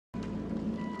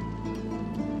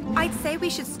I'd say we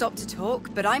should stop to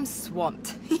talk, but I'm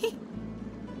swamped.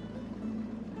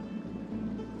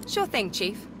 Sure thing,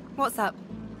 Chief. What's up?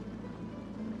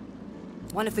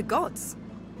 One of the gods?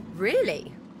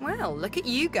 Really? Well, look at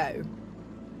you go.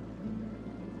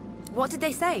 What did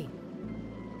they say?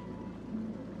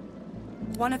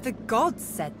 One of the gods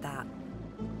said that.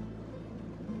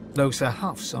 Lohse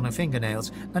huffs on her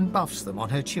fingernails and buffs them on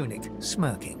her tunic,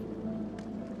 smirking.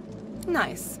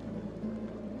 Nice.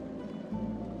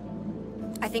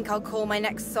 I think I'll call my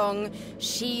next song,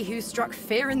 She Who Struck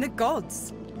Fear in the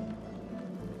Gods.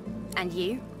 And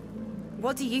you?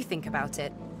 What do you think about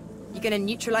it? You gonna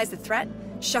neutralize the threat?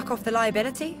 Shuck off the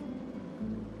liability?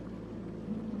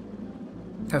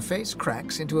 Her face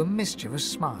cracks into a mischievous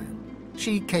smile.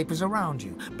 She capers around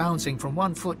you, bouncing from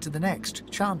one foot to the next,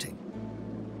 chanting.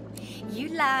 You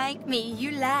like me,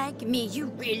 you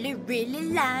really, really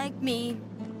like me.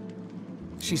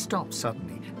 She stops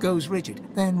suddenly, goes rigid,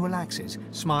 then relaxes,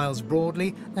 smiles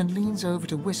broadly, and leans over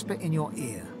to whisper in your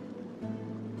ear.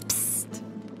 Psst.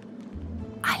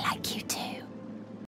 I like you too.